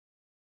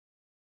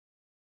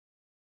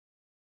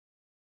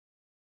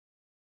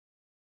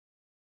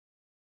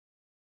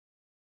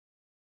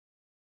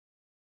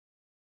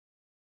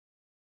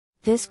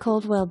This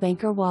Coldwell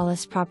Banker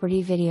Wallace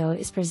property video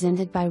is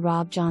presented by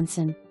Rob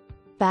Johnson.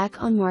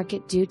 Back on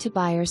market due to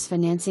buyer's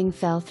financing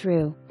fell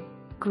through.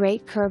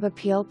 Great curb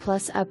appeal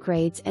plus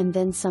upgrades and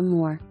then some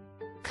more.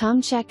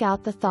 Come check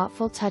out the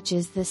thoughtful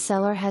touches this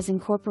seller has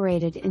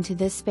incorporated into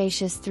this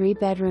spacious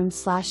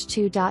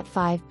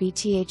 3-bedroom/2.5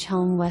 BTH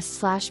home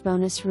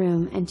west/bonus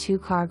room and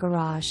 2-car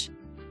garage.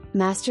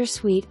 Master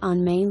suite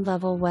on main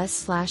level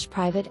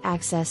west/private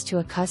access to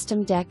a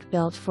custom deck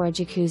built for a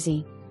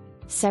jacuzzi.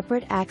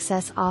 Separate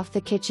access off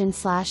the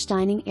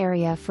kitchen/dining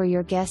area for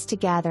your guests to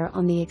gather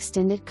on the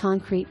extended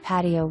concrete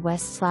patio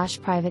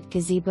west/private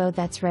gazebo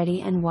that's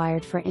ready and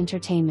wired for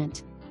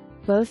entertainment.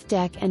 Both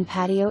deck and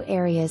patio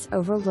areas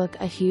overlook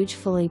a huge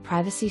fully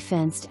privacy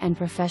fenced and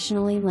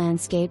professionally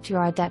landscaped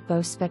yard that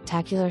boasts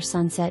spectacular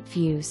sunset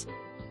views.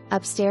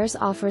 Upstairs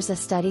offers a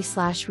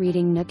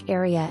study/reading nook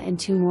area and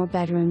 2 more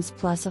bedrooms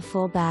plus a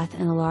full bath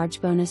and a large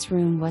bonus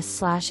room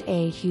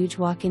west/a huge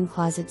walk-in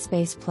closet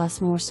space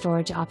plus more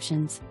storage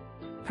options.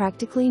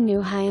 Practically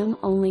new HIOME,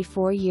 only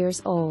 4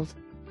 years old.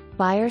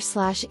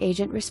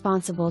 Buyer/agent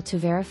responsible to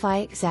verify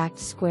exact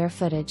square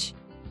footage.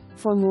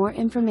 For more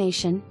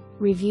information,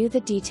 review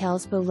the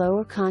details below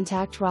or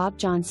contact Rob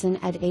Johnson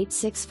at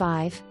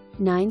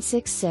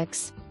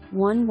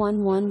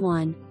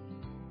 865-966-1111.